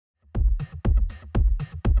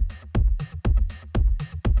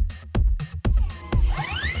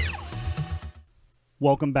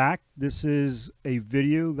Welcome back. This is a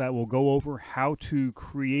video that will go over how to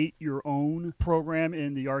create your own program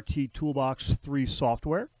in the RT Toolbox 3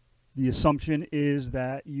 software. The assumption is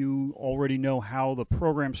that you already know how the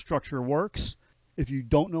program structure works. If you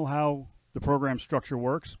don't know how the program structure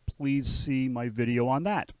works, please see my video on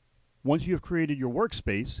that. Once you have created your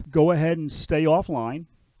workspace, go ahead and stay offline,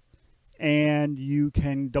 and you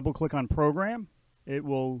can double-click on Program. It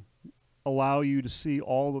will allow you to see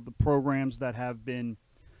all of the programs that have been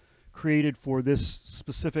created for this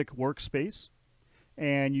specific workspace,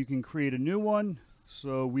 and you can create a new one.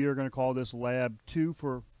 So we are going to call this Lab 2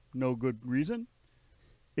 for no good reason.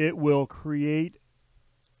 It will create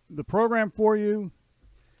the program for you.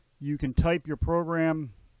 You can type your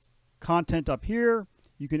program content up here.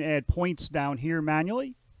 You can add points down here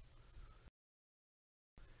manually.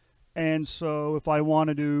 And so if I want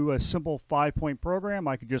to do a simple 5-point program,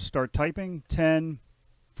 I could just start typing 10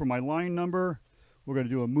 for my line number. We're going to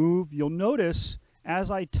do a move. You'll notice as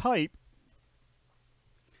I type,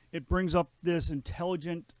 it brings up this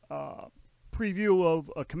intelligent preview of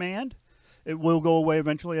a command. It will go away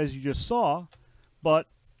eventually, as you just saw, but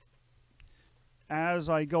as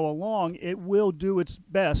I go along, it will do its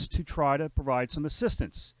best to try to provide some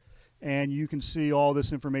assistance. And you can see all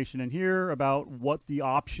this information in here about what the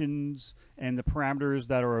options and the parameters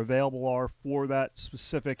that are available are for that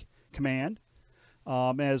specific command,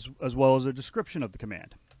 as well as a description of the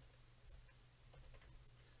command.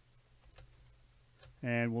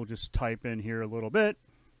 And we'll just type in here a little bit.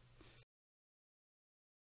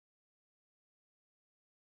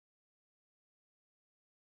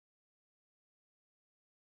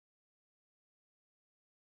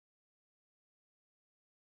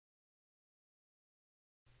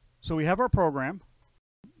 So we have our program.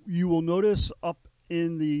 You will notice up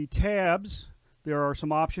in the tabs there are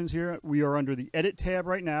some options here. We are under the Edit tab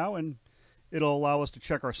right now, and it'll allow us to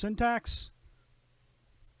check our syntax.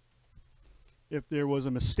 If there was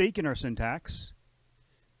a mistake in our syntax,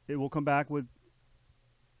 it will come back with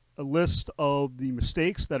a list of the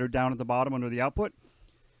mistakes that are down at the bottom under the output.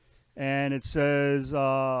 And it says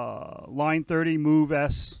line 30, move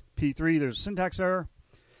S P3. There's a syntax error.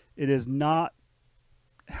 It is not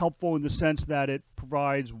helpful in the sense that it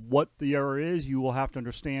provides what the error is. You will have to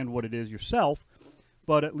understand what it is yourself,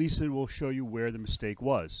 but at least it will show you where the mistake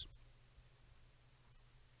was.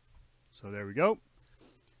 So there we go.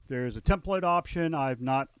 There's a template option. I've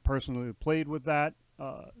not personally played with that,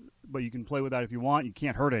 but you can play with that if you want. You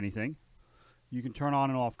can't hurt anything. You can turn on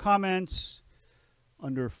and off comments.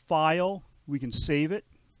 Under File, we can save it.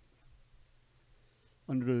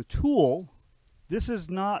 Under the Tool, this is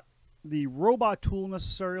not the robot tool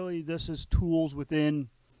necessarily. This is tools within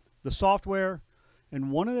the software, and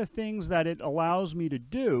one of the things that it allows me to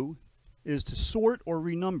do is to sort or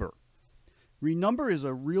renumber. Renumber is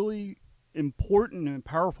a really important and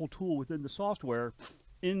powerful tool within the software,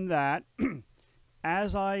 in that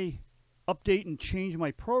as I update and change my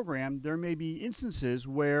program, there may be instances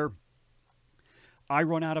where I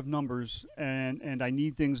run out of numbers and I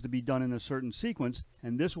need things to be done in a certain sequence,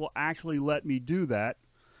 and this will actually let me do that.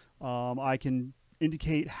 I can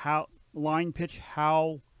indicate how line pitch,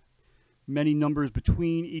 how many numbers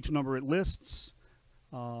between each number it lists,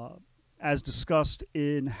 as discussed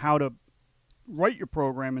in how to write your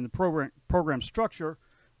program in the program structure.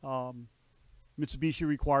 Mitsubishi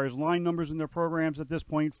requires line numbers in their programs at this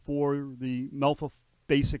point for the Melfa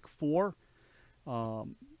Basic 4,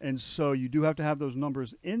 and so you do have to have those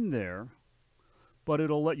numbers in there. But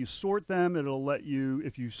it'll let you sort them. It'll let you,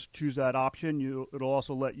 if you choose that option, it'll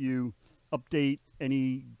also let you update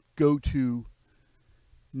any go-to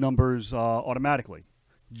numbers automatically.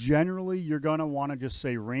 Generally, you're going to want to just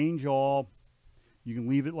say range all. You can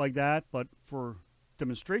leave it like that, but for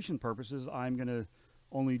demonstration purposes, I'm going to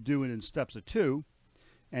only do it in steps of 2.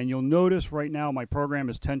 And you'll notice right now my program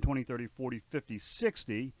is 10, 20, 30, 40, 50,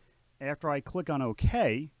 60. After I click on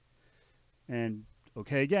OK, and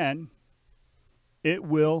OK again, it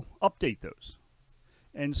will update those.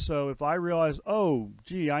 And so if I realize, oh,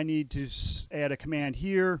 gee, I need to add a command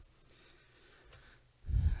here,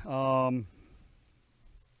 hand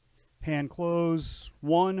close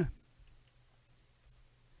 1,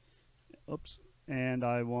 oops, and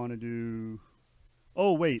I want to do,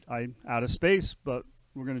 oh, wait, I'm out of space, but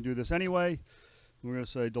we're going to do this anyway. We're going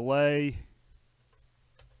to say delay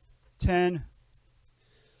 10,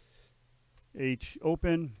 H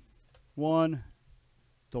open 1,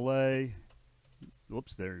 delay,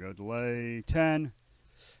 whoops, there you go, delay 10.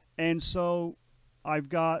 And so I've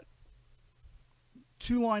got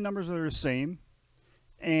 2 line numbers that are the same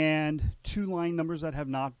and 2 line numbers that have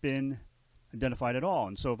not been identified at all.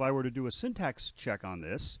 And so if I were to do a syntax check on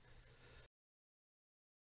this,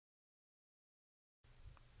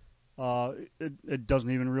 it doesn't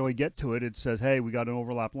even really get to it. It says, hey, we got an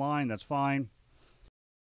overlap line, that's fine.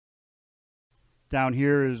 Down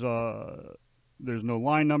here is there's no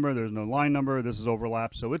line number, this is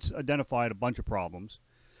overlap, so it's identified a bunch of problems.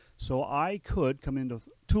 So I could come into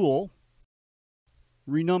Tool,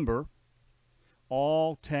 Renumber,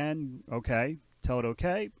 all 10, okay, tell it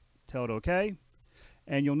okay,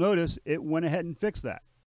 and you'll notice it went ahead and fixed that.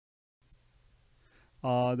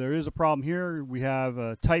 There is a problem here. We have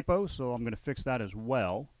a typo, so I'm going to fix that as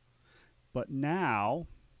well. But now,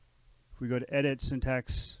 if we go to Edit,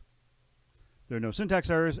 Syntax, there are no syntax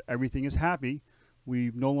errors. Everything is happy.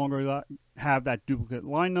 We no longer have that duplicate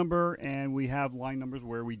line number, and we have line numbers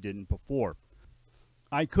where we didn't before.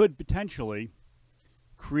 I could potentially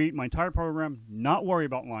create my entire program, not worry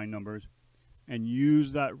about line numbers, and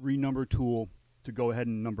use that renumber tool to go ahead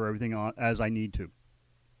and number everything on as I need to.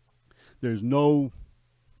 There's no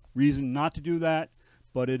reason not to do that,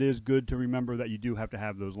 but it is good to remember that you do have to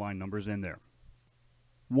have those line numbers in there.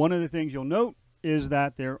 One of the things you'll note is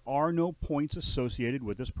that there are no points associated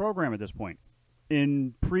with this program at this point.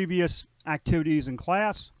 In previous activities in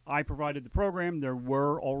class, I provided the program. There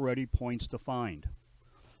were already points defined.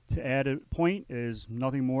 To add a point is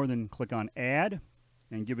nothing more than click on Add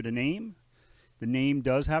and give it a name. The name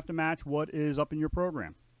does have to match what is up in your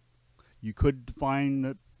program. You could define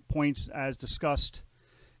the points as discussed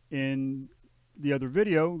in the other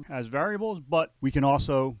video as variables, but we can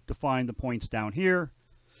also define the points down here.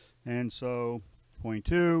 And so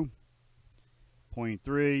 0.2,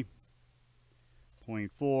 0.3,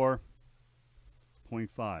 0.4,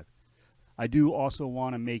 0.5. I do also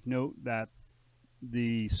want to make note that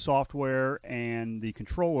the software and the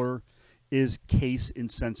controller is case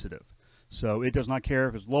insensitive. So it does not care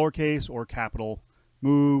if it's lowercase or capital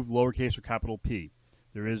move, lowercase or capital P.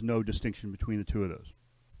 There is no distinction between the two of those.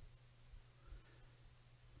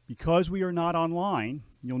 Because we are not online,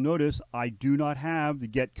 you'll notice I do not have the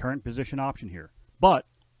get current position option here. But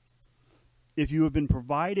if you have been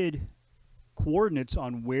provided coordinates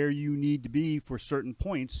on where you need to be for certain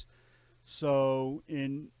points, so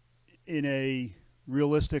in a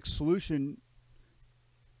realistic solution,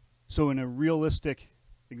 so in a realistic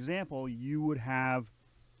example, you would have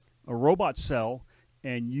a robot cell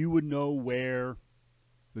and you would know where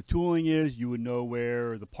the tooling is, you would know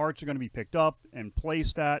where the parts are going to be picked up and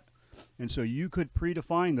placed at, and so you could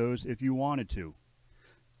predefine those if you wanted to.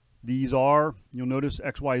 These are, you'll notice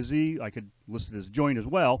XYZ, I could list it as joint as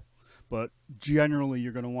well, but generally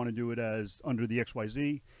you're going to want to do it as under the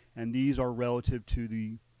XYZ, and these are relative to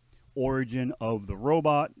the origin of the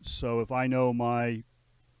robot. So if I know my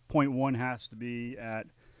point 1 has to be at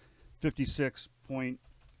 56 point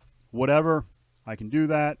whatever, I can do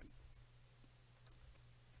that.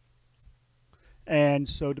 And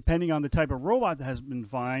so depending on the type of robot that has been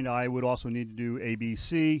defined, I would also need to do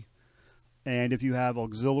ABC. And if you have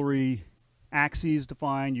auxiliary axes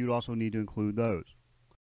defined, you'd also need to include those.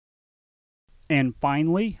 And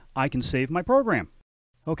finally, I can save my program.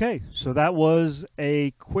 Okay, so that was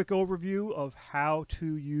a quick overview of how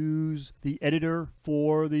to use the editor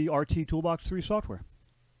for the RT Toolbox 3 software.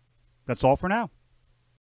 That's all for now.